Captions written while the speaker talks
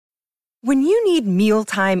When you need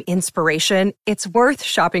mealtime inspiration, it's worth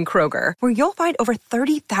shopping Kroger, where you'll find over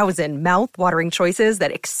 30,000 mouth-watering choices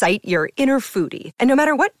that excite your inner foodie. And no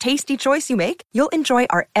matter what tasty choice you make, you'll enjoy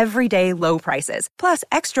our everyday low prices, plus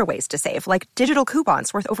extra ways to save, like digital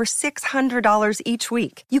coupons worth over $600 each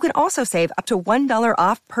week. You can also save up to $1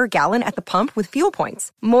 off per gallon at the pump with fuel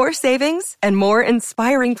points. More savings and more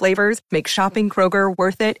inspiring flavors make shopping Kroger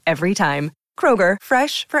worth it every time. Kroger,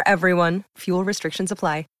 fresh for everyone. Fuel restrictions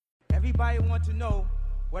apply. Everybody wants to know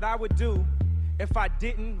what I would do if I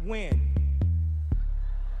didn't win.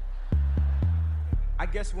 I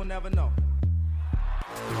guess we'll never know.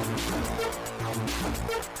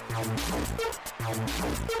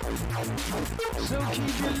 So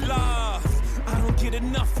keep it love. I don't get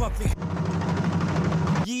enough of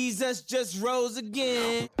it. Jesus just rose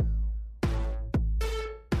again.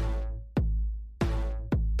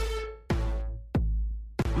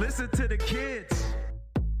 Listen to the kids.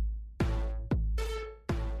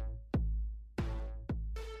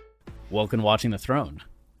 Welcome to Watching the Throne.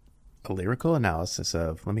 A lyrical analysis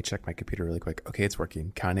of, let me check my computer really quick. Okay, it's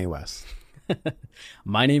working. Kanye West.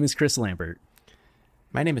 My name is Chris Lambert.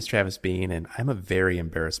 My name is Travis Bean, and I'm a very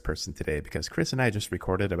embarrassed person today because Chris and I just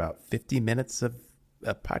recorded about 50 minutes of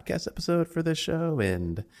a podcast episode for this show,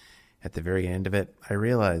 and at the very end of it, I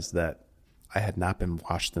realized that I had not been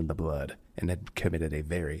washed in the blood and had committed a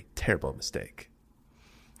very terrible mistake.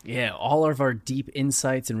 Yeah, all of our deep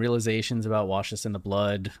insights and realizations about Wash Us in the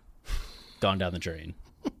Blood gone down the drain.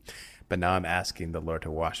 But now I'm asking the Lord to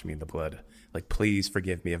wash me in the blood. Like, please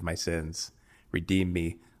forgive me of my sins. Redeem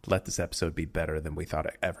me. Let this episode be better than we thought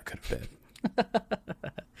it ever could have been.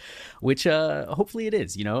 Which hopefully it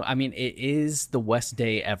is, you know? I mean, it is the West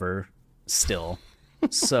Day ever still.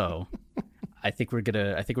 So I think we're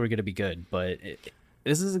gonna be good. But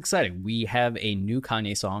this is exciting. We have a new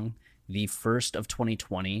Kanye song, the first of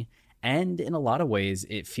 2020, and in a lot of ways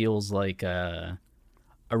it feels like a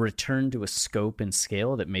return to a scope and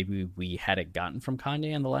scale that maybe we hadn't gotten from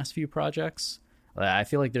Kanye in the last few projects. I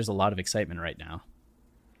feel like there's a lot of excitement right now.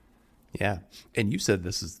 Yeah. And you said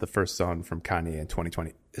this is the first song from Kanye in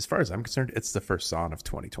 2020. As far as I'm concerned, it's the first song of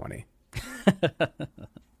 2020.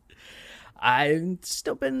 I've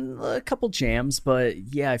still been a couple jams, but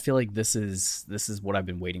yeah, I feel like this is what I've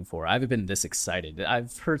been waiting for. I haven't been this excited.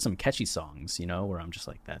 I've heard some catchy songs, you know, where I'm just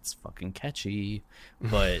like, that's fucking catchy,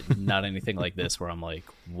 but not anything like this where I'm like,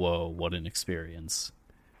 whoa, what an experience.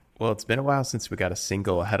 Well, it's been a while since we got a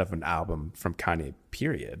single ahead of an album from Kanye,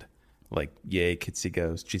 period. Like, Yay, Kids See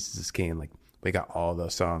Ghosts, Jesus is King. Like, we got all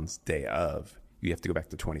those songs day of. You have to go back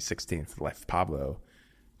to 2016 for The Life of Pablo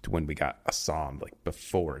to when we got a song like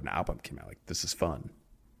before an album came out. Like, this is fun.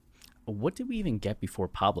 What did we even get before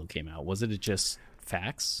Pablo came out? Was it just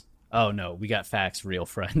Facts? Oh no, we got Facts, Real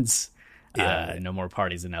Friends. Yeah. No More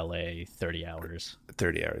Parties in LA, 30 Hours.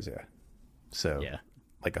 30 Hours, yeah. So yeah,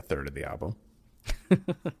 like a third of the album.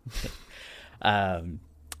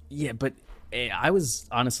 Yeah, but I was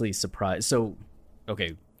honestly surprised. So,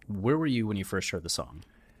 okay, where were you when you first heard the song?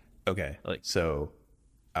 Okay, so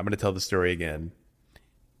I'm going to tell the story again.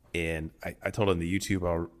 And I told it in the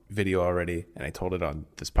YouTube video already, and I told it on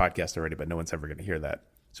this podcast already, but no one's ever going to hear that.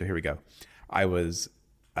 So here we go. I was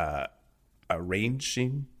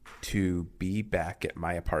arranging to be back at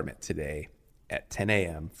my apartment today at 10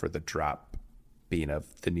 a.m. for the drop being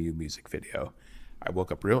of the new music video. I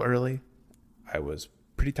woke up real early. I was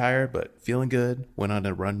pretty tired, but feeling good. Went on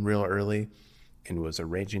a run real early and was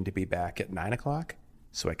arranging to be back at 9 o'clock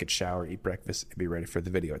so I could shower, eat breakfast, and be ready for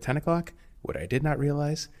the video at 10 o'clock. What I did not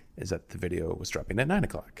realize is that the video was dropping at 9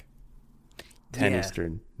 o'clock. 10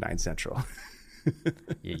 Eastern, 9 Central.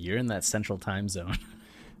 Yeah, you're in that central time zone.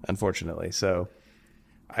 Unfortunately. So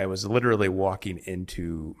I was literally walking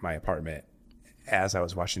into my apartment as I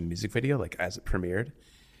was watching the music video, like as it premiered,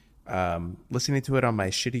 listening to it on my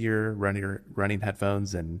shittier running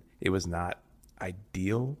headphones, and it was not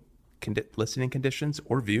ideal listening conditions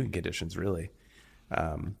or viewing conditions, really.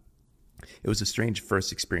 It was a strange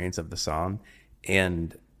first experience of the song.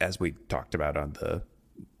 And as we talked about on the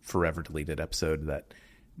Forever Deleted episode, that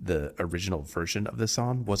the original version of the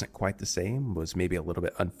song wasn't quite the same, was maybe a little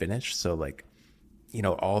bit unfinished. So like, you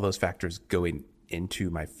know, all those factors going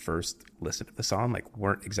into my first listen to the song, like,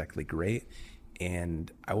 weren't exactly great.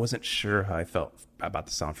 And I wasn't sure how I felt about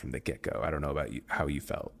the song from the get-go. I don't know about you, how you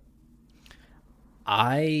felt.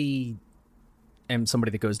 I am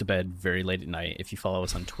somebody that goes to bed very late at night. If you follow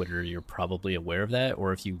us on Twitter, you're probably aware of that.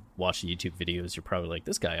 Or if you watch YouTube videos, you're probably like,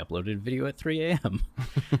 this guy uploaded a video at 3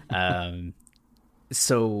 a.m.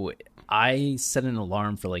 So I set an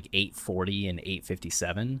alarm for like 8:40 and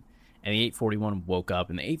 8:57. And the 8:41 woke up,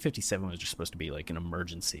 and the 8:57 was just supposed to be like an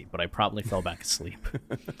emergency, but I probably fell back asleep.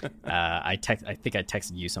 I think I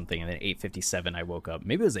texted you something, and then 8:57 I woke up.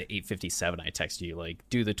 Maybe it was at 8:57 I texted you, like,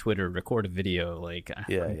 do the Twitter, record a video, like,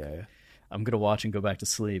 Yeah. I'm gonna watch and go back to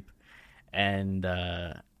sleep. And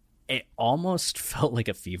it almost felt like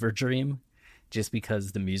a fever dream, just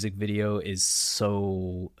because the music video is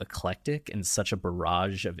so eclectic and such a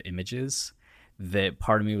barrage of images that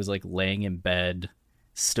part of me was like laying in bed,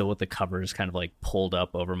 still with the covers kind of like pulled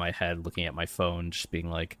up over my head, looking at my phone, just being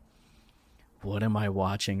like, what am I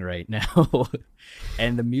watching right now?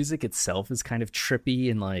 And the music itself is kind of trippy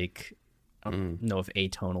and like, I don't know if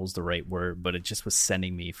atonal is the right word, but it just was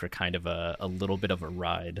sending me for kind of a little bit of a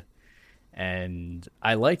ride. And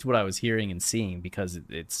I liked what I was hearing and seeing because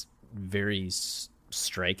it's very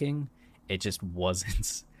striking. It just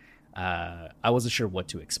wasn't, I wasn't sure what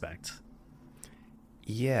to expect.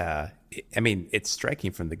 Yeah. I mean, it's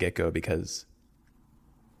striking from the get-go because,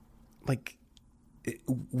 like,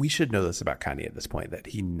 we should know this about Kanye at this point, that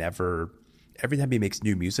he never, every time he makes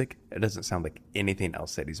new music, it doesn't sound like anything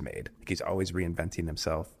else that he's made. Like, he's always reinventing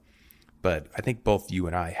himself. But I think both you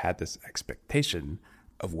and I had this expectation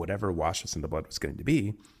of whatever Wash Us in the Blood was going to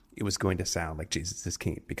be, it was going to sound like Jesus is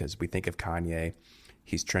King, because we think of Kanye,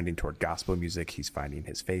 he's trending toward gospel music, he's finding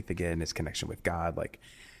his faith again, his connection with God, like,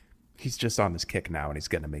 he's just on this kick now, and he's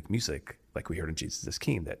going to make music like we heard in Jesus is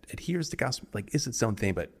King that adheres to gospel, like is its own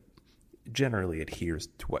thing, but generally adheres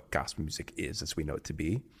to what gospel music is as we know it to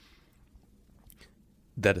be.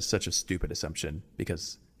 That is such a stupid assumption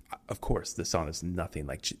because, of course, this song is nothing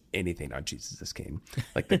like anything on Jesus is King.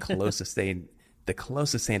 Like the closest thing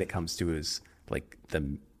it comes to is like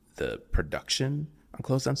the production on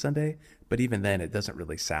Closed on Sunday, but even then, it doesn't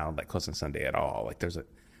really sound like Closed on Sunday at all. Like there's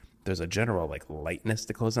a general like lightness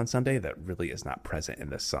to Closed on Sunday that really is not present in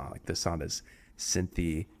this song. Like this song is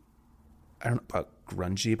synthy, I don't know about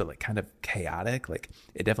grungy, but like kind of chaotic. Like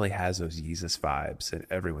it definitely has those Yeezus vibes, and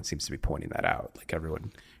everyone seems to be pointing that out. Like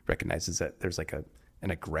everyone recognizes that there's like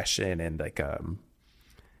an aggression and like a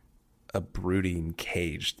brooding,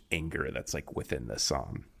 caged anger that's like within this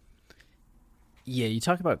song. Yeah, you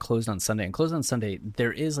talk about Closed on Sunday, and Closed on Sunday,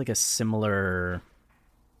 there is like a similar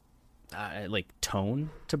like tone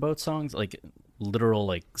to both songs, like literal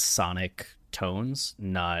like sonic tones,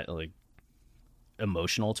 not like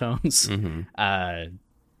emotional tones.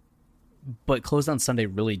 But Closed on Sunday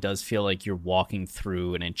really does feel like you're walking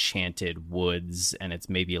through an enchanted woods, and it's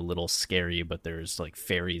maybe a little scary, but there's like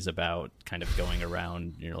fairies about kind of going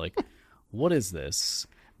around, and you're like, what is this?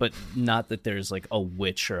 But not that there's like a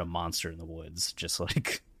witch or a monster in the woods, just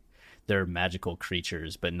like they're magical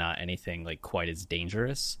creatures, but not anything like quite as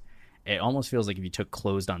dangerous. It almost feels like if you took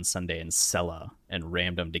Closed on Sunday and Sella and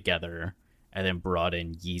rammed them together and then brought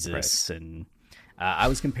in Yeezus. Right. And I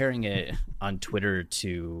was comparing it on Twitter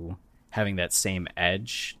to having that same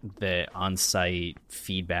edge, the on-site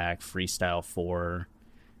feedback, Freestyle 4,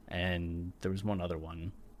 and there was one other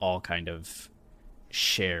one, all kind of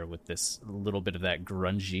share with this little bit of that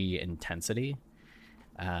grungy intensity.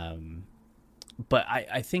 But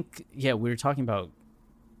I think, yeah, we were talking about,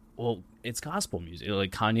 well, it's gospel music.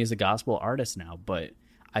 Like Kanye's a gospel artist now, but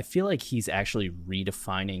I feel like he's actually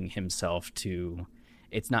redefining himself to,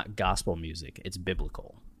 it's not gospel music, it's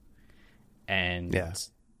biblical. And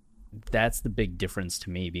that's the big difference to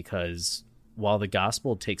me, because while the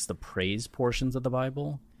gospel takes the praise portions of the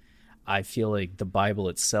Bible, I feel like the Bible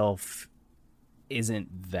itself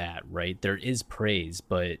isn't that, right? There is praise,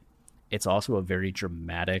 but it's also a very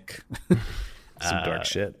dramatic some dark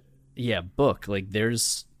shit. Yeah, book. Like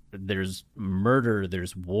there's murder,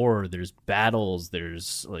 there's war, there's battles,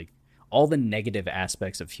 there's like all the negative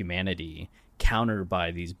aspects of humanity countered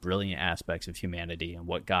by these brilliant aspects of humanity and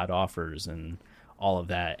what God offers and all of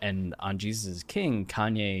that. And on Jesus is King,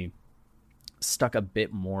 Kanye stuck a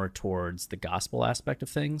bit more towards the gospel aspect of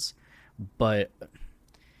things, but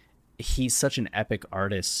he's such an epic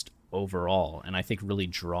artist overall, and I think really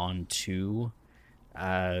drawn to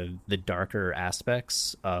the darker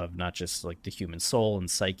aspects of not just like the human soul and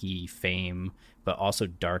psyche, fame, but also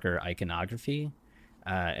darker iconography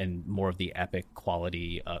and more of the epic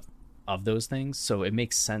quality of those things. So it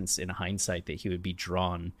makes sense in hindsight that he would be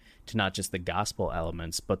drawn to not just the gospel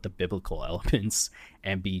elements, but the biblical elements,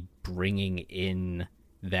 and be bringing in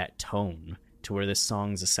that tone to where this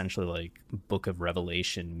song's essentially like Book of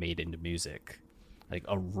Revelation made into music. Like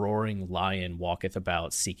a roaring lion walketh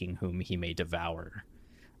about, seeking whom he may devour.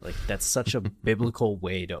 Like that's such a biblical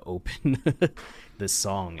way to open this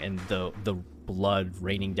song, and the blood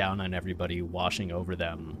raining down on everybody, washing over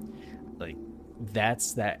them. Like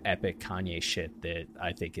that's that epic Kanye shit that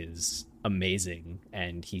I think is amazing,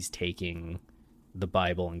 and he's taking the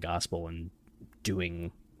Bible and gospel and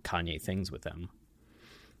doing Kanye things with them.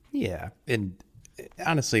 Yeah. And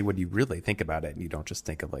honestly, when you really think about it, and you don't just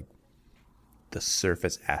think of like the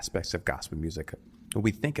surface aspects of gospel music, when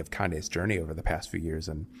we think of Kanye's journey over the past few years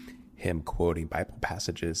and him quoting Bible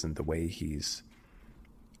passages and the way he's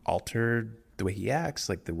altered the way he acts,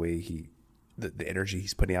 like the way the energy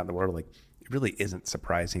he's putting out in the world, like it really isn't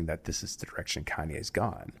surprising that this is the direction Kanye's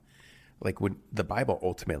gone. Like when the Bible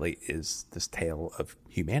ultimately is this tale of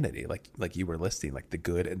humanity, like you were listing, like the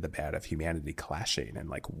good and the bad of humanity clashing and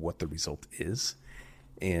like what the result is.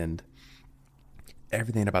 And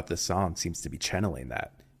everything about this song seems to be channeling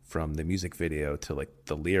that, from the music video to like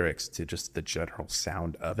the lyrics to just the general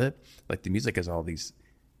sound of it. Like the music has all these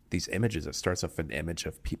images. It starts off an image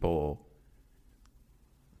of people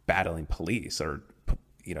battling police, or,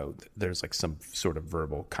 you know, there's like some sort of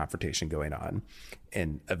verbal confrontation going on.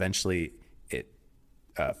 And eventually it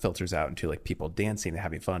filters out into like people dancing and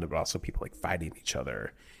having fun, but also people like fighting each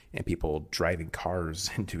other and people driving cars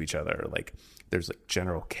into each other. Like there's like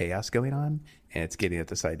general chaos going on, and it's getting at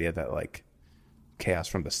this idea that like chaos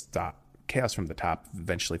from the top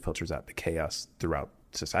eventually filters out to chaos throughout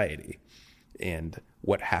society. And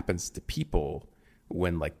what happens to people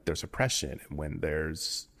when like there's oppression, and when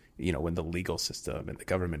there's, you know, when the legal system and the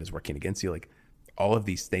government is working against you, like all of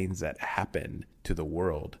these things that happen to the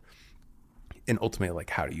world. And ultimately,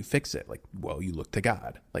 like, how do you fix it? Like, well, you look to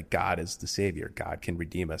God. Like, God is the savior. God can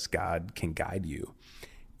redeem us. God can guide you.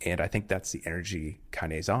 And I think that's the energy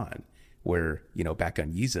Kanye's on, where, you know, back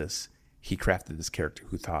on Yeezus, he crafted this character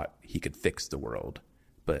who thought he could fix the world.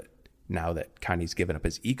 But now that Kanye's given up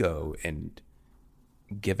his ego and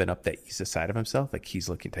given up that Yeezus side of himself, like he's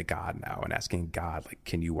looking to God now and asking God, like,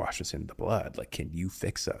 can you wash us in the blood? Like, can you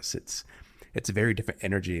fix us? It's a very different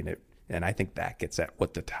energy, and I think that gets at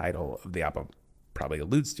what the title of the album probably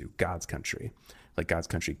alludes to, God's Country. Like God's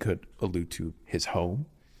Country could allude to his home,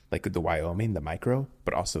 like the Wyoming, the micro,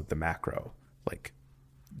 but also the macro, like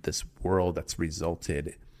this world that's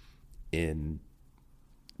resulted in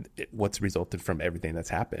what's resulted from everything that's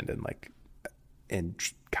happened. And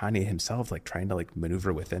Kanye himself, like trying to like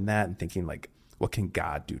maneuver within that and thinking like, what can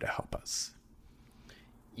God do to help us?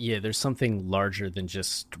 Yeah, there's something larger than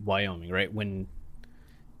just Wyoming, right? When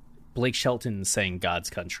Blake Shelton sang God's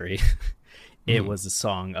Country, it was a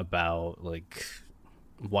song about like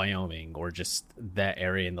Wyoming, or just that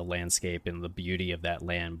area in the landscape and the beauty of that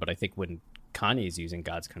land. But I think when Kanye's using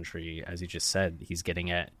God's Country, as you just said, he's getting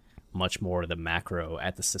at much more the macro,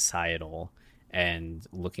 at the societal, and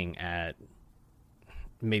looking at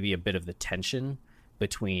maybe a bit of the tension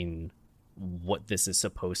between what this is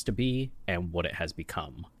supposed to be and what it has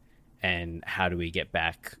become, and how do we get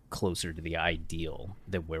back closer to the ideal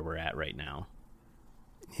than where we're at right now.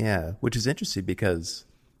 Yeah, which is interesting because,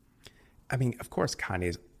 I mean, of course,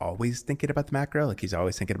 Kanye's always thinking about the macro. Like he's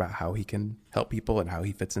always thinking about how he can help people and how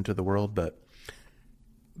he fits into the world. But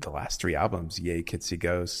the last 3 albums, Ye, Kids See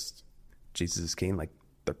Ghosts, Jesus Is King, like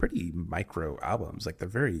they're pretty micro albums. Like they're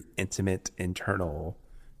very intimate, internal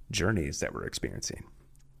journeys that we're experiencing.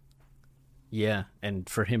 Yeah, and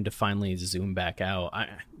for him to finally zoom back out,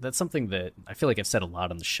 that's something that I feel like I've said a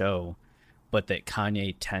lot on the show, but that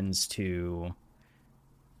Kanye tends to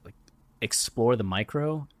like explore the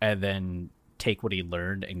micro and then take what he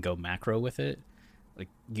learned and go macro with it. Like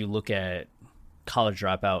you look at College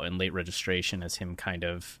Dropout and Late Registration as him kind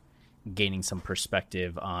of gaining some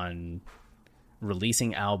perspective on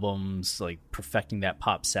releasing albums, like perfecting that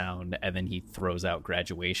pop sound, and then he throws out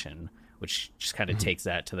Graduation, which just kind of takes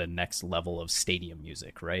that to the next level of stadium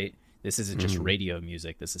music, right? This isn't just radio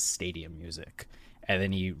music, this is stadium music. And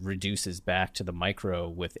then he reduces back to the micro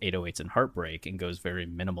with 808s and Heartbreak and goes very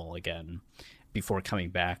minimal again, before coming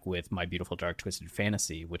back with My Beautiful Dark Twisted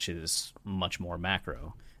Fantasy, which is much more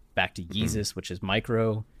macro. Back to Yeezus, which is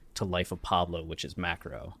micro, to Life of Pablo, which is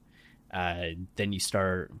macro. Then you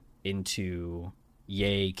start into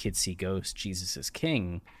Ye, Kids See Ghosts, Jesus Is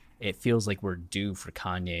King. It feels like we're due for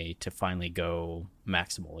Kanye to finally go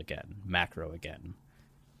maximal again, macro again.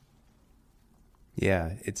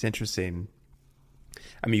 Yeah, it's interesting.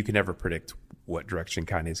 I mean, you can never predict what direction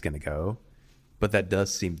Kanye is going to go, but that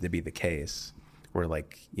does seem to be the case, where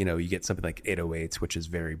like, you know, you get something like 808s, which is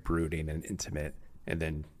very brooding and intimate, and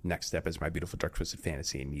then next step is My Beautiful Dark Twisted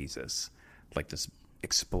Fantasy and Yeezus, like this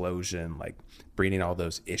explosion, like bringing all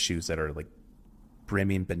those issues that are like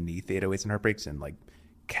brimming beneath 808s and Heartbreaks and like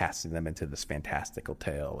casting them into this fantastical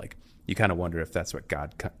tale. Like you kind of wonder if that's what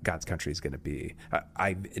God's Country is going to be.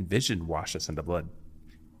 I envisioned Wash Us in the Blood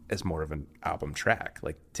as more of an album track.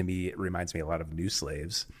 Like to me, it reminds me a lot of New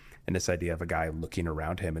Slaves, And this idea of a guy looking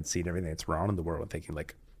around him and seeing everything that's wrong in the world and thinking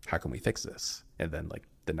like, how can we fix this? And then like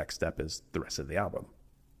the next step is the rest of the album.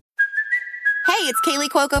 Hey, it's Kaylee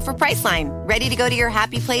Cuoco for Priceline. Ready to go to your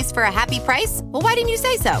happy place for a happy price? Well, why didn't you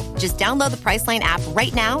say so? Just download the Priceline app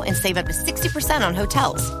right now and save up to 60% on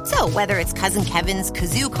hotels. So whether it's Cousin Kevin's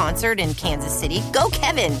Kazoo Concert in Kansas City, go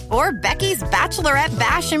Kevin, or Becky's Bachelorette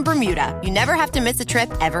Bash in Bermuda, you never have to miss a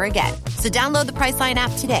trip ever again. So download the Priceline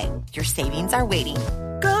app today. Your savings are waiting.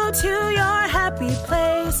 Go to your happy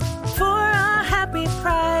place for a happy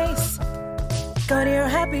price. Go to your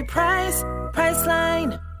happy price,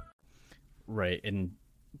 Priceline. Right, and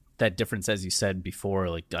that difference, as you said before,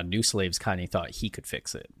 like on New Slaves, Kanye thought he could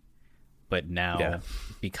fix it. But now,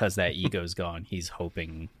 because that ego's gone, he's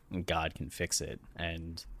hoping God can fix it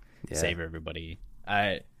and save everybody.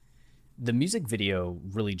 The music video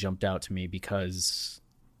really jumped out to me because,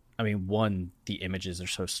 I mean, one, the images are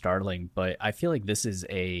so startling, but I feel like this is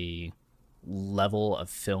a level of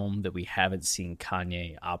film that we haven't seen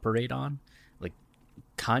Kanye operate on. Like,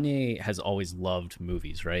 Kanye has always loved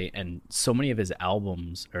movies, right? And so many of his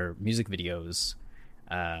albums or music videos,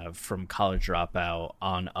 from College Dropout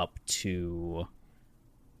on up to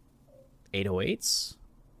 808s,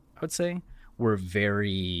 I would say, were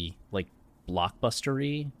very like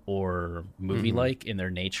blockbustery or movie-like in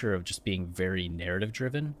their nature of just being very narrative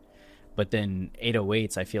driven. But then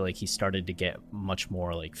 808s, I feel like he started to get much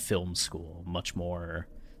more like film school, much more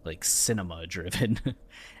like cinema driven,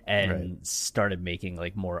 and started making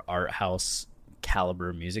like more art house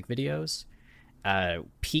caliber music videos,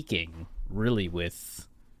 peaking really with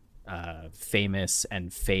Famous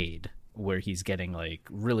and Fade, where he's getting like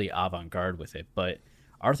really avant-garde with it. But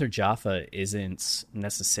Arthur Jaffa isn't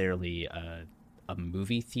necessarily a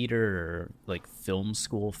movie theater or like film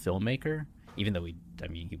school filmmaker, even though he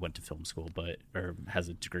went to film school, or has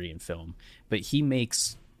a degree in film, but he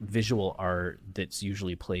makes visual art that's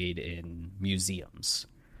usually played in museums,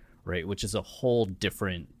 right? Which is a whole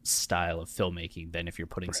different style of filmmaking than if you're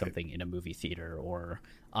putting something in a movie theater or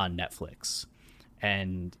on Netflix.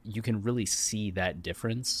 And you can really see that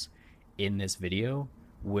difference in this video,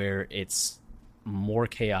 where it's more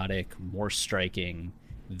chaotic, more striking,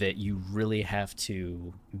 that you really have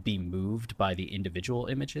to be moved by the individual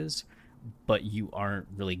images, but you aren't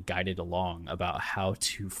really guided along about how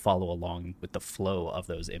to follow along with the flow of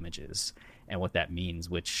those images and what that means,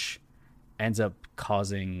 which ends up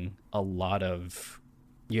causing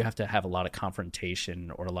you have to have a lot of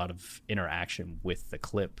confrontation or a lot of interaction with the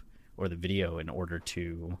clip or the video in order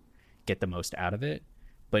to get the most out of it.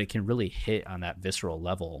 But it can really hit on that visceral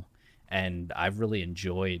level. And I've really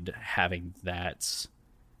enjoyed having that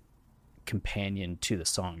companion to the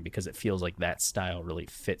song, because it feels like that style really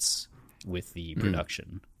fits with the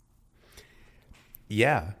production.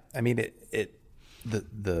 Yeah, I mean,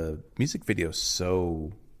 the music video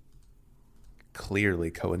so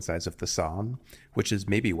clearly coincides with the song, which is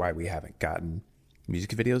maybe why we haven't gotten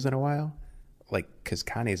music videos in a while. Like, because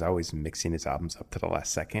Kanye's always mixing his albums up to the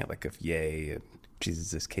last second, like if Ye and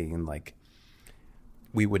Jesus is King, like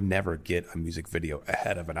we would never get a music video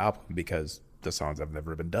ahead of an album because the songs have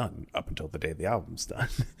never been done up until the day the album's done.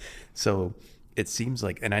 So it seems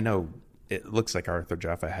like, and I know it looks like Arthur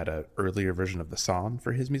Jaffa had an earlier version of the song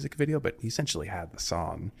for his music video, but he essentially had the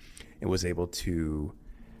song and was able to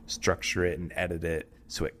structure it and edit it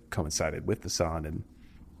so it coincided with the song. And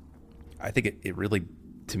I think it really,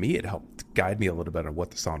 to me, it helped guide me a little bit on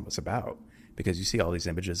what the song was about, because you see all these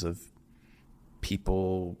images of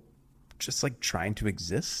people just like trying to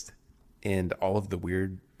exist and all of the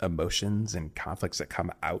weird emotions and conflicts that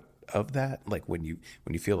come out of that. Like when you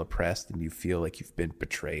feel oppressed and you feel like you've been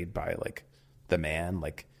betrayed by like the man,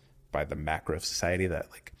 like by the macro of society,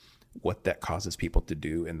 that like what that causes people to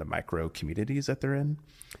do in the micro communities that they're in.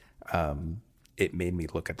 It made me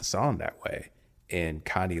look at the song that way. And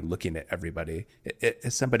Kanye looking at everybody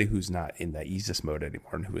as somebody who's not in that Jesus mode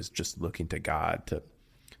anymore and who is just looking to God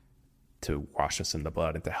to wash us in the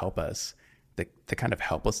blood and to help us, the kind of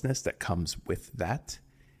helplessness that comes with that,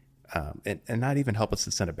 and not even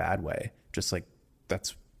helplessness in a bad way, just like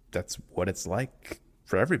that's what it's like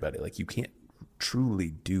for everybody. Like you can't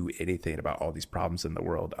truly do anything about all these problems in the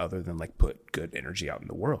world other than like put good energy out in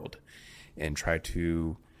the world and try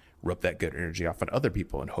to rub that good energy off on other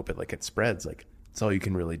people and hope it spreads. Like it's all you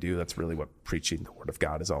can really do. That's really what preaching the word of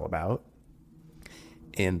God is all about.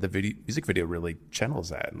 And the music video really channels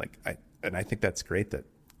that. And I think that's great that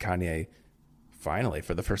Kanye finally,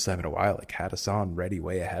 for the first time in a while, like had a song ready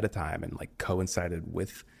way ahead of time and like coincided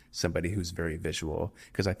with somebody who's very visual.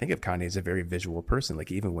 Because I think of Kanye as a very visual person.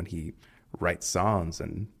 Like even when he writes songs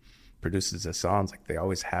and produces his songs, like they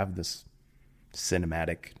always have this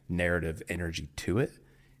cinematic narrative energy to it,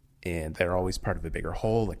 and they're always part of a bigger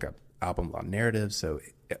whole, like a album-long narrative. So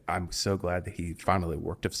I'm so glad that he finally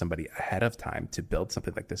worked with somebody ahead of time to build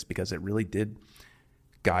something like this, because it really did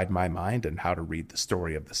guide my mind on how to read the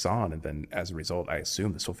story of the song. And then as a result, I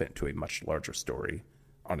assume this will fit into a much larger story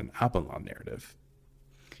on an album-long narrative.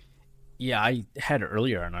 Yeah, I had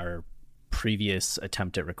earlier in our previous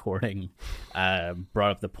attempt at recording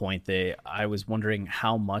brought up the point that I was wondering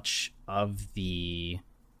how much of the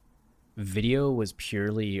video was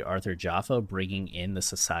purely Arthur Jaffa bringing in the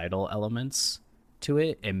societal elements to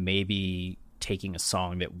it, and maybe taking a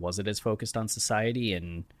song that wasn't as focused on society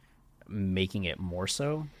and making it more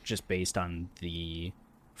so, just based on the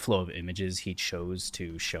flow of images he chose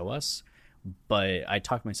to show us. But I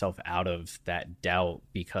talked myself out of that doubt,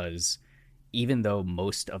 because even though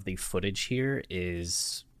most of the footage here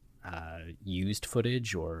is used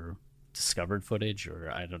footage or discovered footage,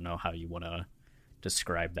 or I don't know how you want to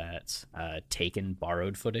describe that, taken,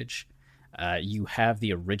 borrowed footage, you have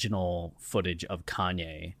the original footage of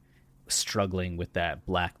Kanye struggling with that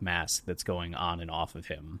black mask that's going on and off of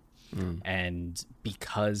him. And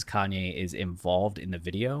because Kanye is involved in the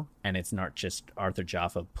video, and it's not just Arthur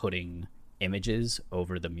Jaffa putting images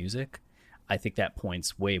over the music, I think that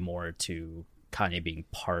points way more to Kanye being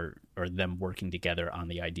part, or them working together on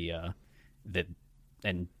the idea that,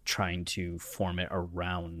 and trying to form it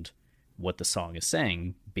around what the song is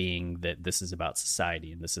saying, being that this is about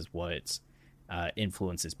society and this is what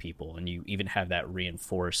influences people. And you even have that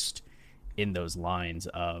reinforced in those lines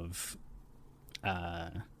of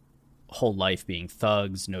whole life being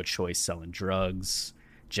thugs, no choice, selling drugs,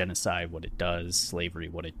 genocide, what it does, slavery,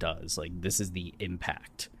 what it does. Like, this is the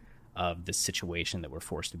impact of the situation that we're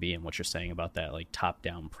forced to be in. What you're saying about that, like,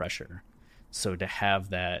 top-down pressure. So to have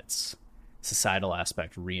that societal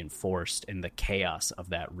aspect reinforced, and the chaos of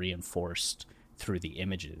that reinforced through the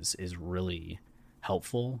images, is really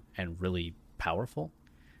helpful and really powerful.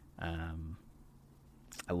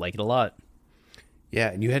 I like it a lot. Yeah,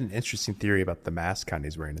 and you had an interesting theory about the mask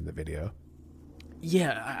Kanye's wearing in the video.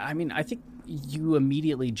 Yeah, I mean, I think you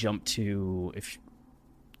immediately jump to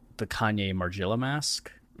the Kanye Margiela mask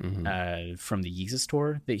from the Yeezus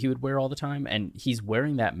tour that he would wear all the time, and he's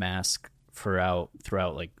wearing that mask throughout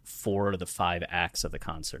like 4 of the 5 acts of the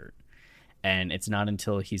concert. And it's not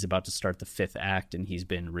until he's about to start the 5th act and he's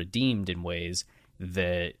been redeemed in ways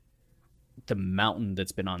that the mountain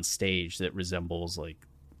that's been on stage that resembles like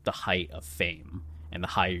the height of fame, and the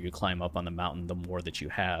higher you climb up on the mountain, the more that you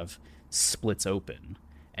have, splits open,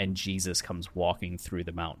 and Jesus comes walking through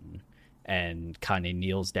the mountain, and Kanye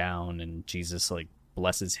kneels down, and Jesus like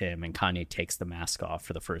blesses him, and Kanye takes the mask off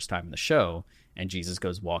for the first time in the show, and Jesus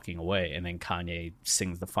goes walking away, and then Kanye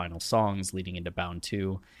sings the final songs leading into Bound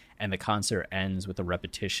 2, and the concert ends with a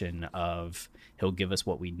repetition of "He'll give us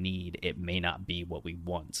what we need, it may not be what we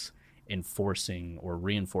want," enforcing or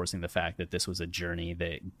reinforcing the fact that this was a journey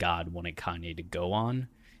that God wanted Kanye to go on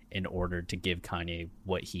in order to give Kanye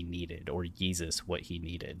what he needed, or Yeezus what he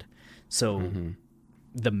needed. So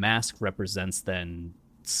the mask represents then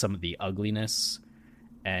some of the ugliness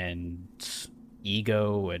and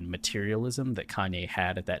ego and materialism that Kanye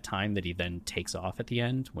had at that time, that he then takes off at the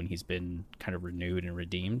end when he's been kind of renewed and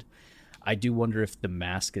redeemed. I do wonder if the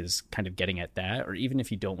mask is kind of getting at that, or even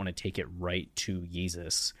if you don't want to take it right to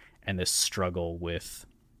Yeezus and this struggle with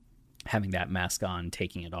having that mask on,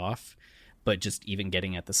 taking it off, but just even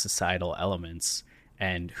getting at the societal elements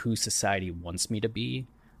and who society wants me to be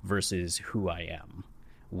versus who I am,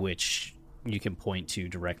 which you can point to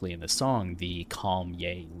directly in the song, the Calm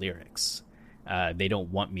Ye lyrics. They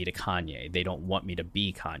don't want me to Kanye. They don't want me to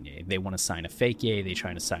be Kanye. They want to sign a fake Ye. They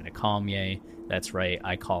trying to sign a Calm Ye. That's right.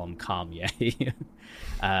 I call him Calm Ye.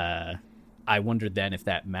 I wondered then if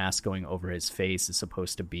that mask going over his face is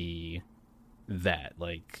supposed to be that,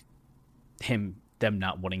 like them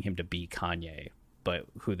not wanting him to be Kanye, but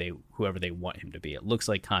whoever they want him to be. It looks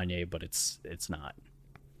like Kanye, but it's not.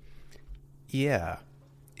 Yeah,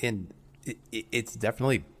 and it's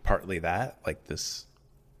definitely partly that, like this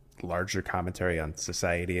larger commentary on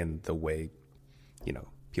society and the way, you know,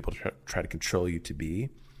 people try to control you to be.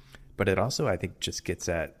 But it also, I think, just gets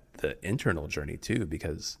at the internal journey too,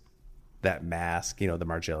 because that mask, you know, the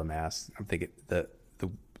Margiela mask, I'm thinking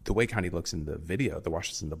the way Kanye looks in the video, the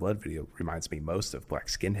Washes in the Blood video, reminds me most of Black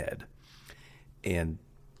Skinhead. And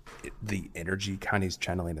the energy Kanye's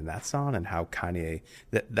channeling in that song, and how Kanye,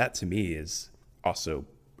 that to me is also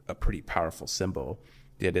a pretty powerful symbol.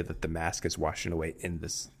 The idea that the mask is washing away in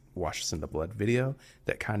this Washes in the Blood video,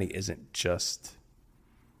 that Kanye isn't just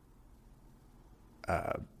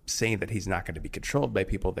saying that he's not going to be controlled by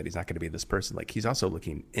people, that he's not going to be this person. Like, he's also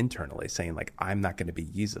looking internally, saying, like, I'm not going to be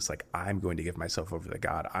Jesus. Like, I'm going to give myself over to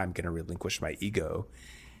God. I'm going to relinquish my ego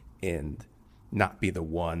and not be the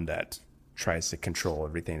one that tries to control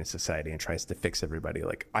everything in society and tries to fix everybody.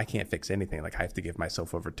 Like, I can't fix anything. Like, I have to give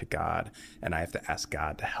myself over to God, and I have to ask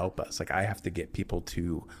God to help us. Like, I have to get people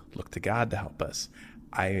to look to God to help us.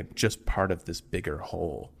 I am just part of this bigger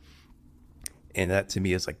whole. And that, to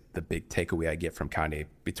me, is like the big takeaway I get from Kanye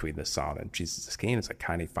between this song and Jesus is King. It's like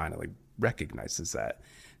Kanye finally recognizes that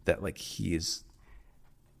like he is,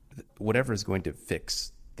 whatever is going to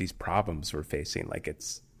fix these problems we're facing, like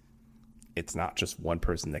it's not just one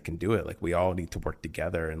person that can do it. Like, we all need to work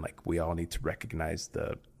together, and like we all need to recognize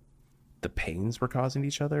the pains we're causing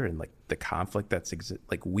each other, and like the conflict that's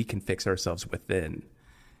like we can fix ourselves within.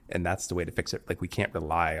 And that's the way to fix it. Like, we can't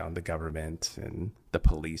rely on the government and the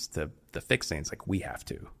police to fix things. Like, we have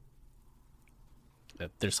to.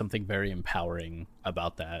 There's something very empowering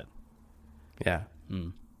about that. Yeah.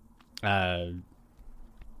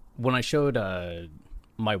 When I showed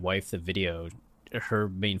my wife the video, her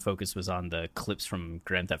main focus was on the clips from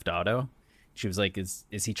Grand Theft Auto. She was like, is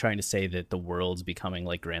he trying to say that the world's becoming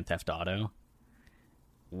like Grand Theft Auto?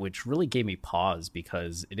 Which really gave me pause,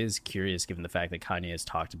 because it is curious given the fact that Kanye has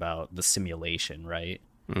talked about the simulation, right?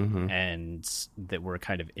 Mm-hmm. And that we're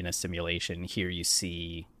kind of in a simulation. Here you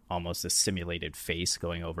see almost a simulated face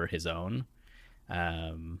going over his own.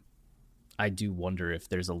 I do wonder if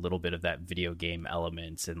there's a little bit of that video game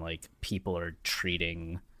element, and like people are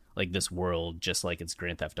treating like this world just like it's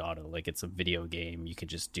Grand Theft Auto. Like, it's a video game. You can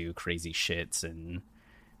just do crazy shits, and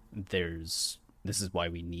this is why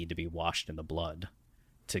we need to be washed in the blood,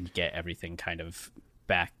 to get everything kind of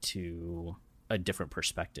back to a different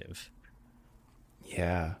perspective.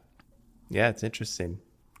 Yeah, it's interesting.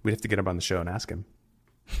 We'd have to get him on the show and ask him.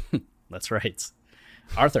 That's right.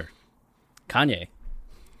 Arthur, Kanye,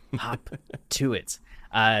 hop to it.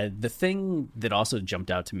 The thing that also jumped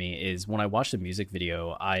out to me is when I watched the music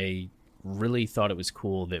video, I really thought it was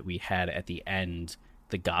cool that we had at the end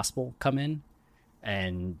the gospel come in,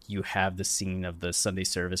 and you have the scene of the Sunday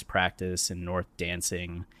service practice and North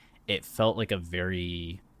dancing. It felt like a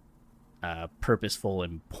very purposeful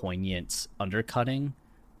and poignant undercutting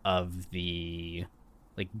of the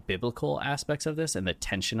like biblical aspects of this and the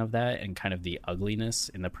tension of that, and kind of the ugliness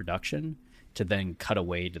in the production, to then cut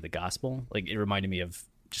away to the gospel. Like, it reminded me of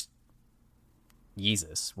just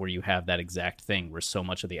Jesus, where you have that exact thing where so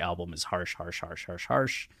much of the album is harsh,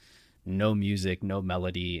 no music, no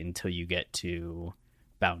melody, until you get to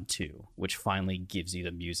Bound 2, which finally gives you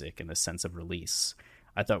the music and the sense of release.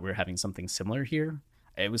 I thought we were having something similar here.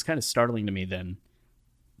 It was kind of startling to me then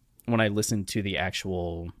when I listened to the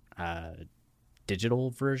actual digital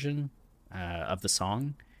version of the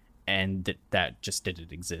song, and that just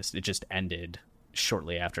didn't exist. It just ended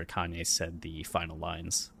shortly after Kanye said the final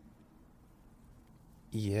lines.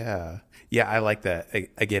 Yeah, I like that.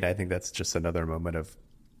 Again, I think that's just another moment of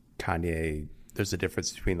Kanye. There's a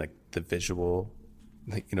difference between like the visual,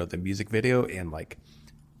 like, you know, the music video, and like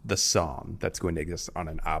the song that's going to exist on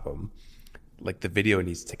an album. Like, the video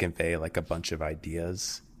needs to convey like a bunch of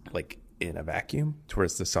ideas like in a vacuum,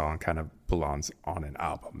 whereas the song kind of belongs on an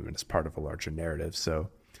album and it's part of a larger narrative. So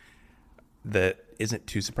that isn't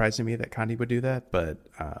too surprising to me that Kanye would do that. But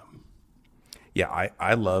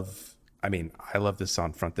I love this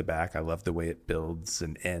song front to back. I love the way it builds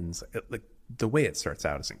and ends. Like, the way it starts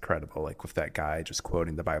out is incredible. Like, with that guy just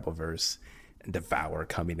quoting the Bible verse and Devour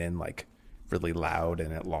coming in like really loud,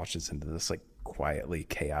 and it launches into this like quietly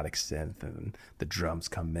chaotic synth, and the drums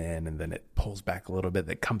come in, and then it pulls back a little bit,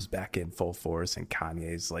 that comes back in full force, and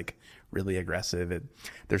Kanye's like really aggressive. And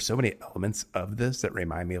there's so many elements of this that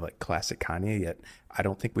remind me of like classic Kanye, yet I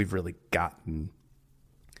don't think we've really gotten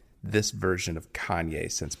this version of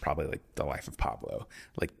Kanye since probably like The Life of Pablo.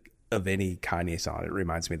 Like, of any Kanye song, it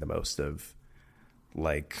reminds me the most of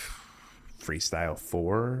like Freestyle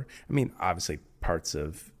 4. I mean, obviously parts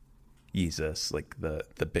of Yeezus, like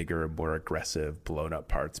the bigger, more aggressive, blown up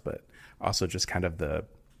parts, but also just kind of the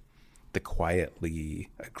quietly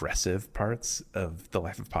aggressive parts of The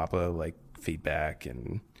Life of Pablo, like Feedback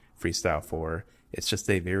and Freestyle 4. It's just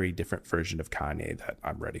a very different version of Kanye that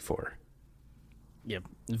I'm ready for. Yep,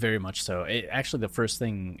 very much so. Actually, the first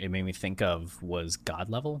thing it made me think of was God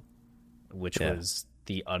Level, which was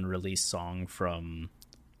the unreleased song from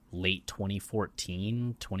late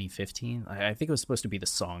 2014, 2015. I think it was supposed to be the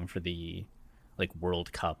song for the like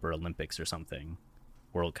World Cup or Olympics or something.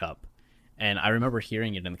 World Cup. And I remember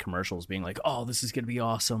hearing it in the commercials being like, oh, this is going to be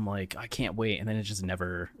awesome. Like, I can't wait. And then it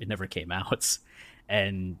never came out.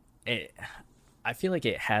 And I feel like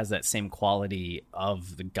it has that same quality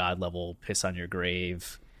of the God level Piss on Your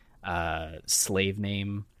Grave, Slave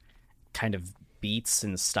Name kind of beats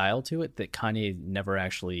and style to it that Kanye never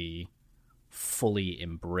actually fully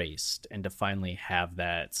embraced. And to finally have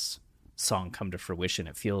that song come to fruition,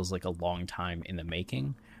 it feels like a long time in the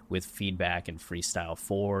making, with Feedback and Freestyle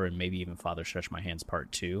 4 and maybe even Father Stretch My Hands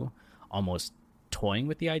Part 2 almost toying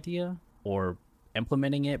with the idea or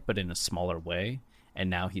implementing it, but in a smaller way. And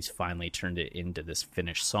now he's finally turned it into this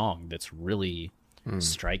finished song that's really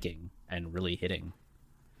striking and really hitting.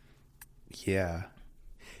 Yeah,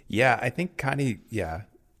 I think Kanye,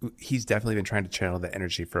 he's definitely been trying to channel the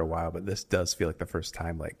energy for a while, but this does feel like the first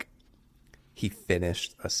time like he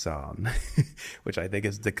finished a song, which I think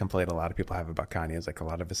is the complaint a lot of people have about Kanye, is like a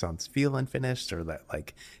lot of his songs feel unfinished, or that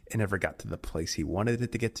like it never got to the place he wanted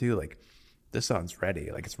it to get to. Like, this song's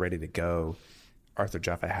ready, like it's ready to go. Arthur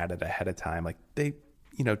Jaffa had it ahead of time, like they,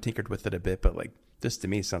 you know, tinkered with it a bit, but like this to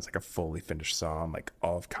me sounds like a fully finished song. Like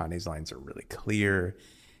all of Kanye's lines are really clear,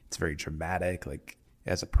 it's very dramatic, like it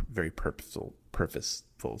has a very purposeful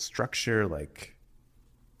structure. Like,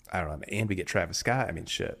 I don't know, and we get Travis Scott. I mean,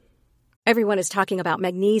 shit. Everyone is talking about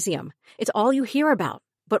magnesium. It's all you hear about.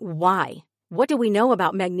 But why? What do we know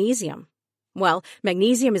about magnesium? Well,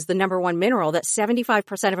 magnesium is the number one mineral that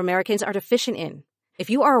 75% of Americans are deficient in. If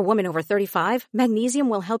you are a woman over 35, magnesium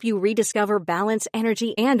will help you rediscover balance,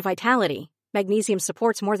 energy, and vitality. Magnesium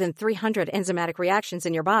supports more than 300 enzymatic reactions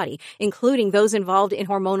in your body, including those involved in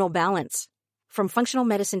hormonal balance. From functional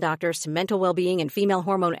medicine doctors to mental well-being and female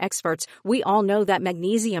hormone experts, we all know that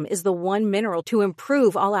magnesium is the one mineral to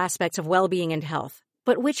improve all aspects of well-being and health.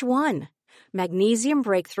 But which one? Magnesium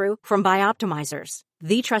Breakthrough from Bioptimizers,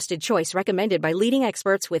 the trusted choice recommended by leading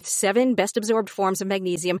experts with 7 best-absorbed forms of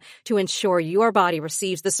magnesium to ensure your body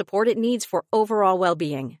receives the support it needs for overall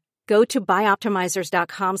well-being. Go to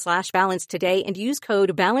bioptimizers.com/balance today and use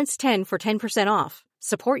code BALANCE10 for 10% off.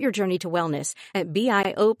 Support your journey to wellness at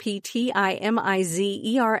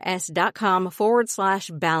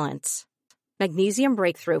bioptimizers.com/balance. Magnesium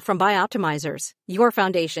Breakthrough from Bioptimizers, your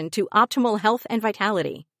foundation to optimal health and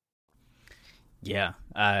vitality. Yeah.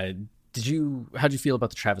 How'd you feel about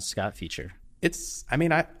the Travis Scott feature? I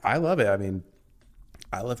mean, I love it. I mean,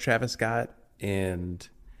 I love Travis Scott, and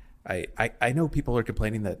I know people are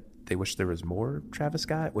complaining that they wish there was more Travis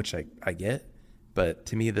Scott, which I get, but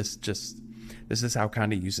to me, this is how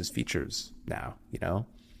Kanye uses features now, you know?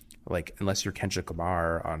 Like, unless you're Kendrick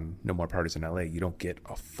Lamar on No More Parties in LA, you don't get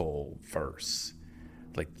a full verse.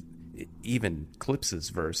 Like, even Clips's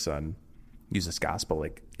verse on Use This Gospel,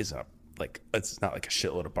 like, it's not like a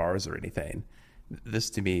shitload of bars or anything.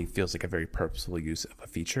 This to me feels like a very purposeful use of a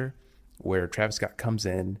feature where Travis Scott comes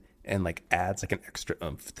in and like adds like an extra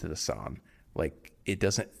oomph to the song. Like, it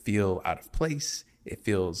doesn't feel out of place. It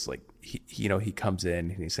feels like he comes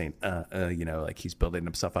in and he's saying, like he's building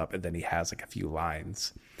himself up, and then he has like a few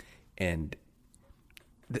lines. And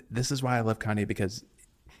this is why I love Kanye, because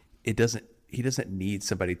he doesn't need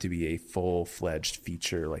somebody to be a full-fledged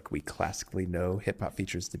feature like we classically know hip-hop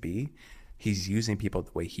features to be. He's using people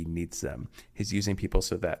the way he needs them. He's using people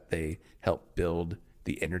so that they help build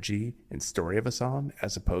the energy and story of a song,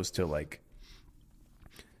 as opposed to like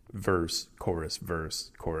verse, chorus,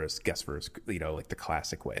 guest verse, like the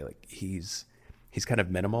classic way. Like he's kind of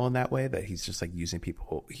minimal in that way, that he's just like using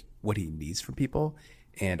people, what he needs from people.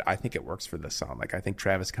 And I think it works for this song. Like, I think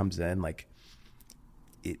Travis comes in, like,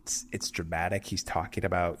 it's dramatic. He's talking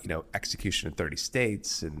about, execution in 30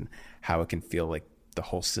 states and how it can feel like the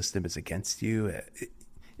whole system is against you.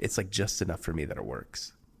 It's like just enough for me that it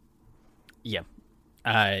works. Yeah.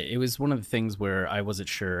 It was one of the things where I wasn't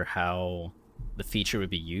sure how the feature would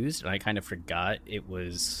be used, and I kind of forgot it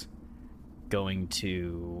was going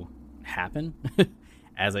to happen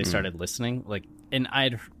as I started listening. Like, and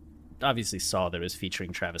I'd obviously saw that it was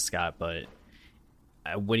featuring Travis Scott, but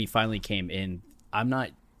when he finally came in, I'm not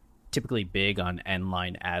typically big on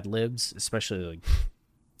end-line ad-libs, especially like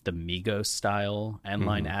the Migos style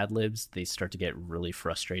end-line ad-libs. They start to get really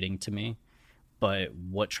frustrating to me. But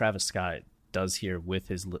what Travis Scott does here with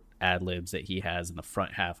his ad-libs that he has in the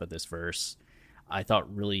front half of this verse, I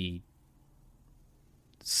thought really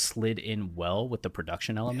slid in well with the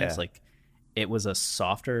production elements. Yeah. Like, it was a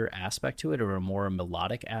softer aspect to it, or a more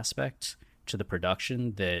melodic aspect to the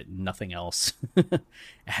production that nothing else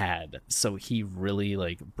had. So he really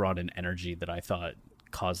like brought an energy that I thought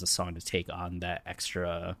caused the song to take on that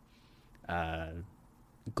extra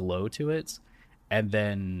glow to it. And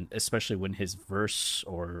then especially when his verse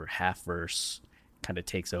or half verse kind of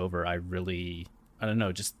takes over, I don't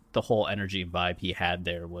know, just the whole energy vibe he had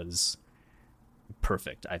there was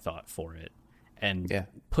perfect, I thought, for it. and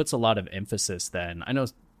puts a lot of emphasis then. I know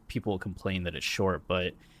people complain that it's short,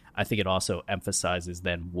 but I think it also emphasizes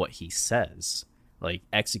then what he says. Like,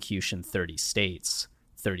 execution 30 states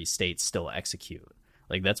still execute.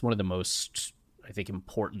 Like, that's one of the most, I think,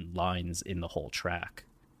 important lines in the whole track.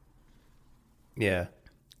 Yeah.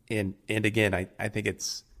 And again, I think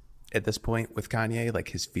it's, at this point with Kanye, like,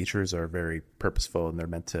 his features are very purposeful and they're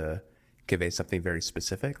meant to convey something very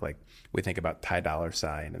specific. Like, we think about Ty Dolla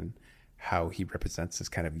 $ign and how he represents this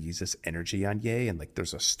kind of Yeezus energy on Ye, and like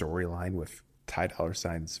there's a storyline with Ty Dolla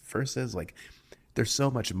 $ign's verses. Like, there's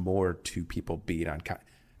so much more to people being on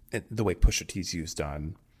the way Pusha T's used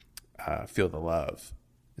on Feel the Love.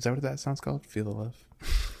 Is that what that song's called? Feel the Love?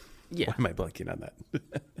 Yeah. Why am I blanking on that?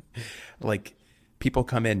 Like, people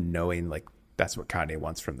come in knowing like that's what Kanye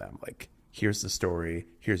wants from them. Like, here's the story,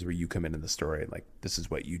 here's where you come into the story, and like, this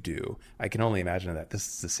is what you do. I can only imagine that this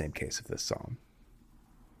is the same case of this song.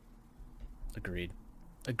 Agreed.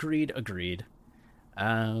 I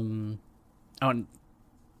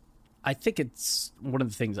think it's one of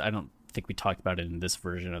the things, I don't think we talked about it in this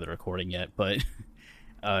version of the recording yet, but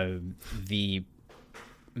the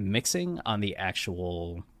mixing on the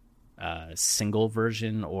actual single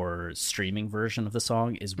version or streaming version of the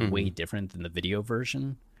song is way different than the video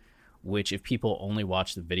version, which, if people only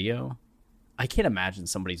watch the video, I can't imagine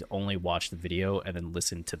somebody's only watched the video and then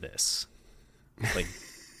listened to this. Like,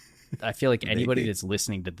 I feel like anybody that's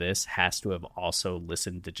listening to this has to have also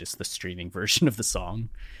listened to just the streaming version of the song.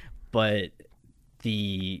 But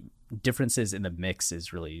the differences in the mix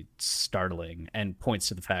is really startling and points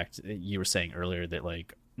to the fact that you were saying earlier that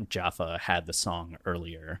like Jaffa had the song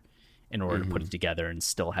earlier in order to put it together and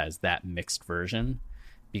still has that mixed version,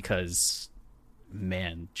 because,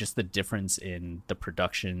 man, just the difference in the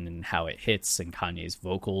production and how it hits and Kanye's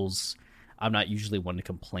vocals. I'm not usually one to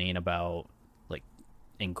complain about, like,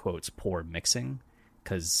 in quotes, poor mixing,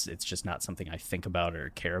 because it's just not something I think about or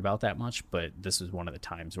care about that much. But this was one of the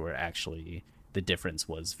times where actually the difference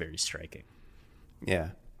was very striking. Yeah.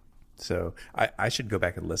 So I should go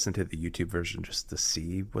back and listen to the YouTube version just to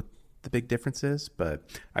see what the big difference is. But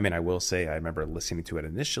I mean, I will say I remember listening to it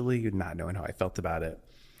initially, not knowing how I felt about it,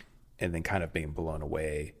 and then kind of being blown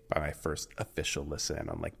away by my first official listen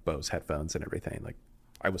on like Bose headphones and everything. Like,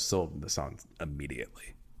 I was sold on the song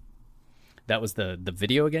immediately. That was the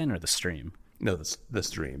video again, or the stream? No, the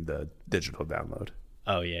stream, the digital download.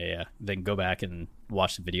 Oh, yeah. Then go back and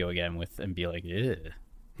watch the video again and be like, ew.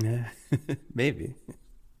 Yeah, maybe.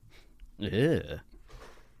 Ew.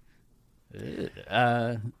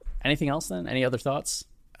 Anything else then? Any other thoughts?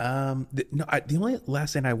 The only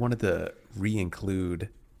last thing I wanted to re-include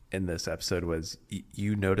in this episode was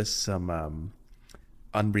you noticed some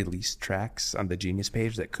unreleased tracks on the Genius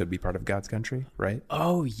page that could be part of God's Country, right?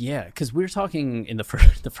 Oh, yeah, because we were talking in the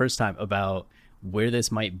first time about where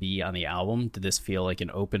this might be on the album. Did this feel like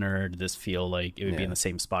an opener? Did this feel like it would be in the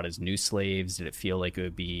same spot as New Slaves? Did it feel like it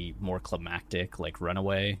would be more climactic, like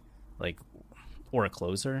Runaway, like, or a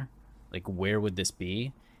closer? Like, where would this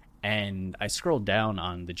be? And I scrolled down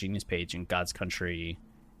on the Genius page, and God's Country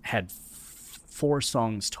had 4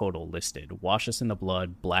 songs total listed: Wash Us in the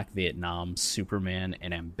Blood, Black Vietnam, Superman,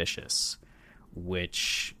 and Ambitious,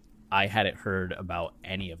 which I hadn't heard about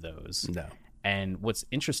any of those. No. And what's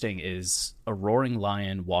interesting is A Roaring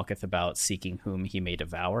Lion Walketh About Seeking Whom He May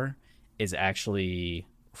Devour is actually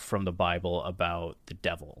from the Bible about the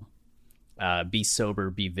devil. Be sober,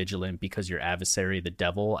 be vigilant, because your adversary, the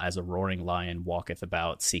devil, as a roaring lion, walketh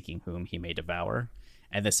about, seeking whom he may devour.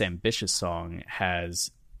 And this Ambitious song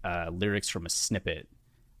has lyrics from a snippet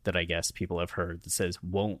that I guess people have heard that says,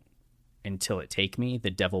 "Won't until it take me, the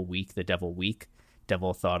devil weak, the devil weak.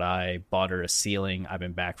 Devil thought I bought her a ceiling. I've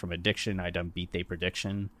been back from addiction. I done beat they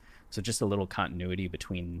prediction." So just a little continuity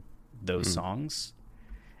between those songs.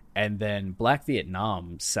 And then Black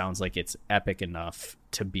Vietnam sounds like it's epic enough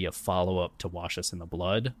to be a follow-up to Wash Us in the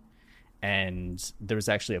Blood. And there was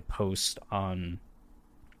actually a post on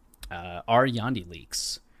our Yandhi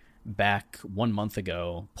Leaks back 1 month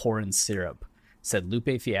ago. Pourin' Syrup said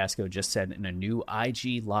Lupe Fiasco just said in a new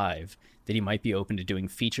IG Live that he might be open to doing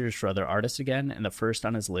features for other artists again, and the first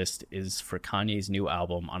on his list is for Kanye's new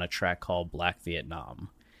album on a track called Black Vietnam.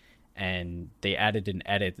 And they added an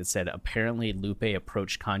edit that said apparently Lupe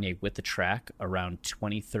approached Kanye with the track around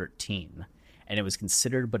 2013, and it was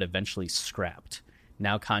considered but eventually scrapped.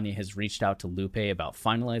 Now Kanye has reached out to Lupe about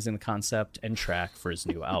finalizing the concept and track for his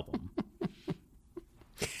new album.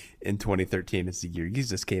 In 2013 is the year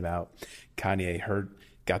Yeezus came out. Kanye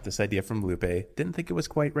got this idea from Lupe, didn't think it was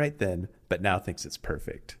quite right then, but now thinks it's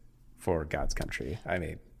perfect for God's Country. I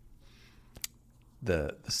mean,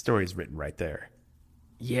 the story's written right there.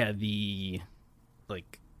 Yeah, the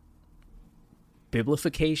like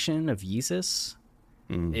biblification of Jesus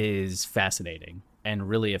is fascinating. And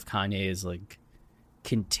really, if Kanye is like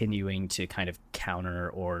continuing to kind of counter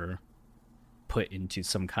or put into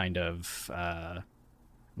some kind of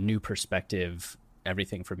new perspective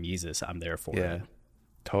everything from Jesus, I'm there for it.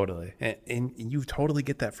 Totally. And you totally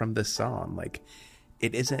get that from this song. Like,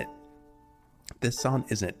 this song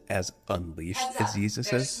isn't as unleashed as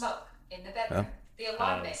Jesus is. Smoke in the bedroom. The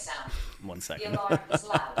alarm may sound. 1 second. The alarm is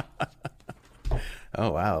loud.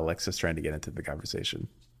 Oh, wow. Alexa's trying to get into the conversation.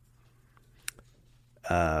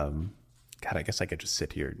 God, I guess I could just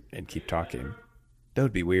sit here and keep talking. That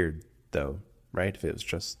would be weird, though, right? If it was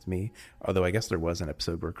just me. Although I guess there was an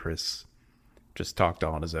episode where Chris just talked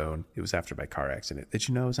all on his own. It was after my car accident. Did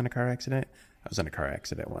you know I was in a car accident? I was in a car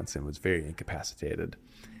accident once and was very incapacitated.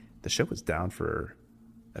 The show was down for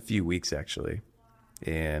a few weeks, actually.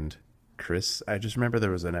 And Chris, I just remember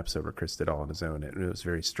there was an episode where Chris did all on his own, and it was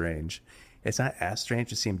very strange. It's not as strange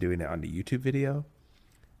to see him doing it on the YouTube video.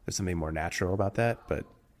 There's something more natural about that, but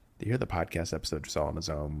to hear the podcast episode just all on his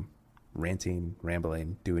own, ranting,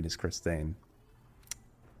 rambling, doing his Chris thing,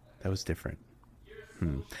 that was different.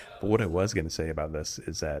 But what I was going to say about this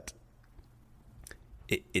is that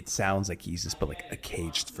it sounds like Jesus, but like a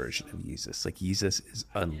caged version of Jesus. Like Jesus is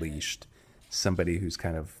unleashed, somebody who's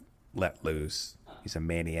kind of let loose. He's a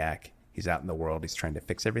maniac. He's out in the world. He's trying to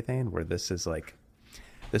fix everything. Where this is like,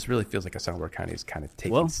 this really feels like a song where Kanye's kind of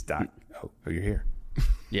taking stock. Oh, you're here.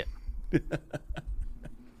 Yeah.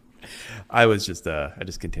 I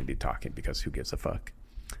just continued talking because who gives a fuck?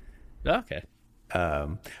 Okay.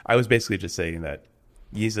 I was basically just saying that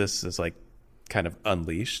Jesus is like kind of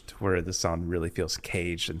unleashed, where the song really feels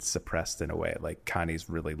caged and suppressed in a way. Like Kanye's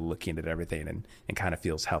really looking at everything and kind of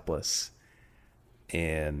feels helpless.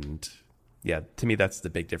 And yeah, to me, that's the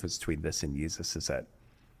big difference between this and Jesus, is that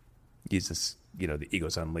Jesus, the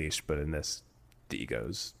ego's unleashed, but in this, the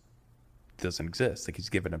ego's doesn't exist. Like he's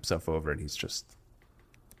given himself over and he's just,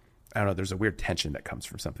 I don't know, there's a weird tension that comes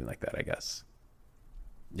from something like that, I guess.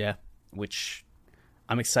 Yeah, which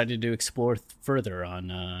I'm excited to explore further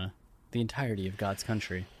on the entirety of God's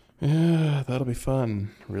country. Yeah, that'll be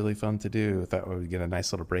fun. Really fun to do. Thought we would get a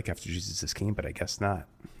nice little break after Jesus is King, but I guess not.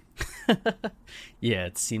 Yeah,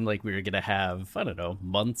 it seemed like we were going to have, I don't know,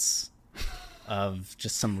 months of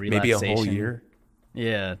just some relaxation. Maybe a whole year.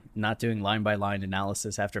 Yeah, not doing line-by-line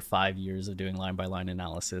analysis after 5 years of doing line-by-line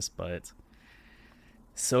analysis, but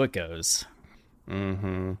so it goes.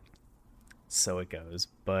 Mm-hmm. So it goes.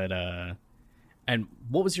 But, and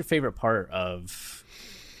what was your favorite part of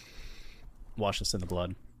Wash Us in the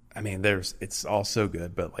Blood? I mean, it's all so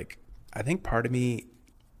good, but like, I think part of me,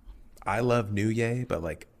 I love new Ye, but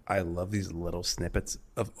like, I love these little snippets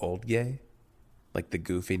of old Ye, like the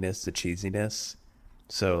goofiness, the cheesiness.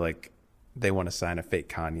 So like, they want to sign a fake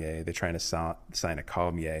Kanye. They're trying to sign a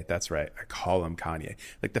calm Ye. That's right, I call him Kanye.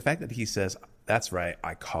 Like the fact that he says, that's right,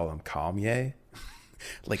 I call him calm Ye.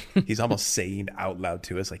 Like he's almost saying out loud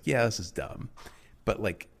to us, like, yeah, this is dumb. But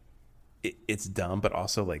like, it's dumb, but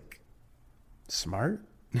also like smart.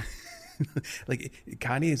 Like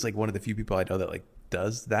Kanye is like one of the few people I know that like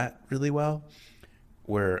does that really well.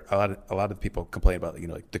 Where a lot of people complain about,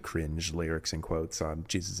 like the cringe lyrics and quotes on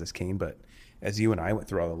Jesus is King, but as you and I went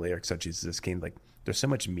through all the lyrics on Jesus is King, like there's so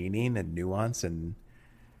much meaning and nuance, and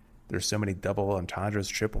there's so many double entendres,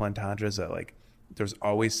 triple entendres, that like there's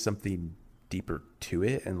always something deeper to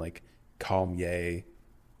it. And like calm Ye,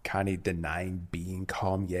 Kanye denying being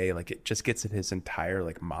calm Ye, like it just gets at his entire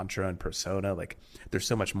like mantra and persona. Like there's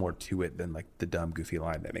so much more to it than like the dumb goofy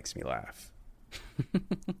line that makes me laugh.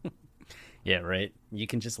 Yeah, right. You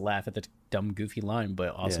can just laugh at the dumb goofy line, but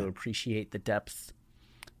also appreciate the depth.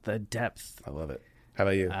 The depth. I love it. How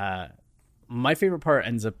about you? My favorite part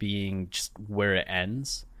ends up being just where it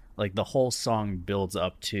ends. Like the whole song builds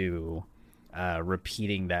up to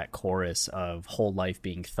repeating that chorus of whole life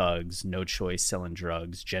being thugs, no choice, selling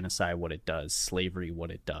drugs, genocide, what it does, slavery, what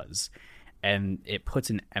it does. And it puts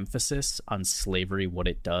an emphasis on slavery, what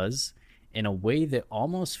it does, in a way that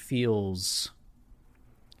almost feels,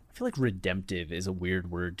 I feel like redemptive is a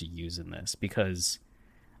weird word to use in this, because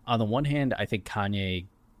on the one hand, I think Kanye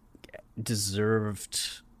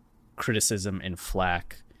deserved criticism and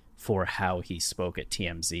flack for how he spoke at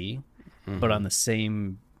TMZ. But at the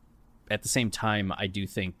same time, I do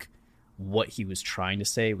think what he was trying to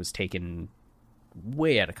say was taken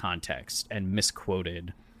way out of context and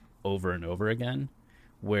misquoted over and over again,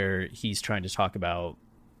 where he's trying to talk about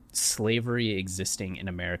slavery existing in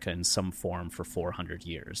America in some form for 400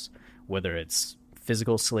 years, whether it's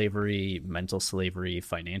physical slavery, mental slavery,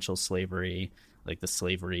 financial slavery, like the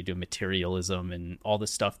slavery to materialism and all the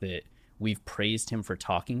stuff that we've praised him for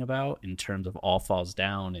talking about in terms of All Falls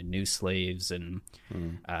Down and New Slaves and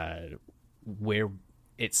where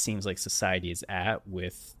it seems like society is at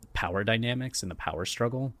with power dynamics and the power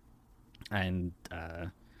struggle and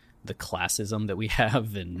the classism that we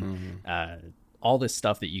have and all this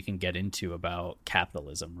stuff that you can get into about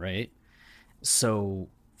capitalism, right? So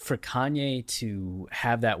for Kanye to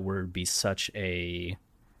have that word be such a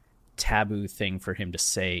taboo thing for him to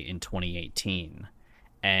say in 2018,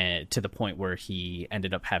 and to the point where he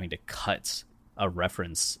ended up having to cut a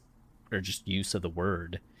reference or just use of the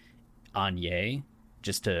word on Ye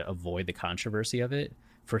just to avoid the controversy of it,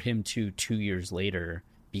 for him to 2 years later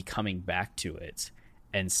be coming back to it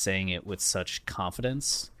and saying it with such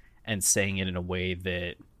confidence and saying it in a way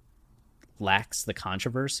that lacks the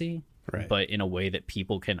controversy, right, but in a way that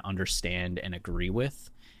people can understand and agree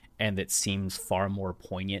with, and that seems far more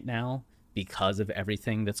poignant now because of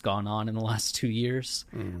everything that's gone on in the last 2 years.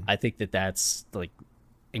 I think that that's like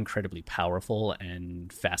incredibly powerful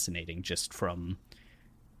and fascinating, just from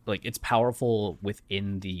like, it's powerful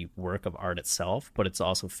within the work of art itself, but it's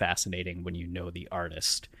also fascinating when you know the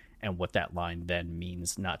artist and what that line then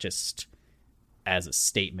means, not just as a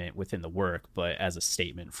statement within the work, but as a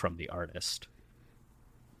statement from the artist.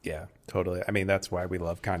 Yeah, totally. I mean, that's why we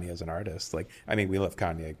love Kanye as an artist. Like, I mean, we love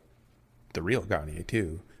Kanye, the real Kanye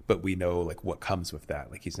too, but we know like what comes with that.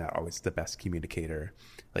 Like, he's not always the best communicator.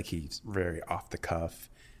 Like, he's very off the cuff.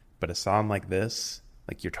 But a song like this,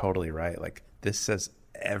 like, you're totally right. Like, this says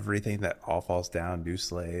everything that All Falls Down, New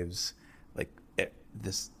Slaves, like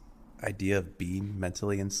this idea of being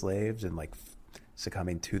mentally enslaved and like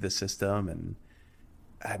succumbing to the system. And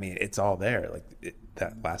I mean, it's all there. Like,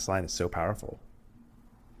 that last line is so powerful.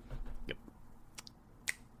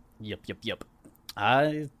 Yep.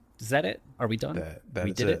 Is that it? Are we done?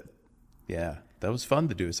 We did it. Yeah, that was fun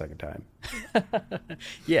to do a second time.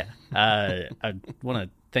 Yeah. I want to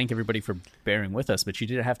thank everybody for bearing with us, but you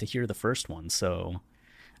did have to hear the first one, so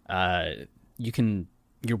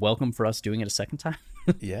you're welcome for us doing it a second time.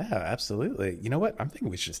 Yeah, absolutely. You know what? I'm thinking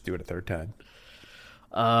we should just do it a third time.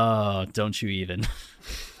 Oh, don't you even.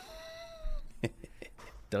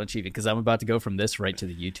 Don't you even, because I'm about to go from this right to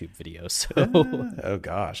the YouTube video. So, oh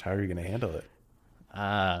gosh, how are you going to handle it?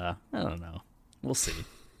 I don't know. We'll see.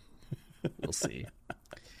 We'll see.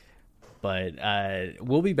 But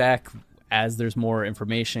we'll be back as there's more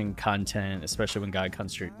information, content, especially when God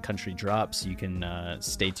Country drops. You can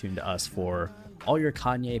stay tuned to us for all your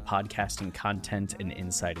Kanye podcasting content and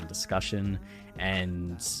insight and discussion.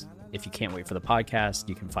 And if you can't wait for the podcast,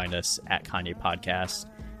 you can find us at Kanye Podcast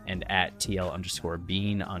and at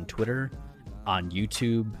TL_Bean on Twitter, on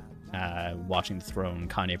YouTube, Watching the Throne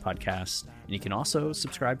Kanye Podcast. And you can also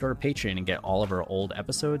subscribe to our Patreon and get all of our old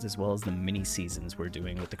episodes, as well as the mini seasons we're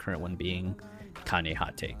doing, with the current one being Kanye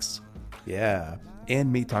Hot Takes. Yeah,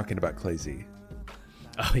 and me talking about Clay Z.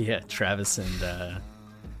 Oh yeah, Travis and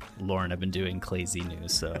Lauren have been doing Clay Z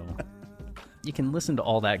news, so you can listen to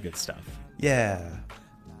all that good stuff. Yeah.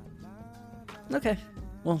 Okay,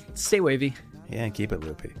 well, stay wavy. Yeah, and keep it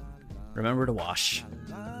loopy. Remember to wash.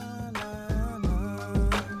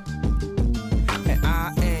 And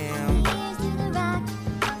I am.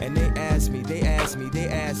 And they ask me,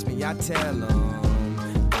 I tell them.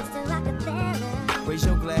 Raise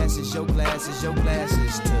your glasses to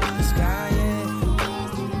the sky.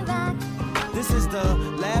 Yeah. This is the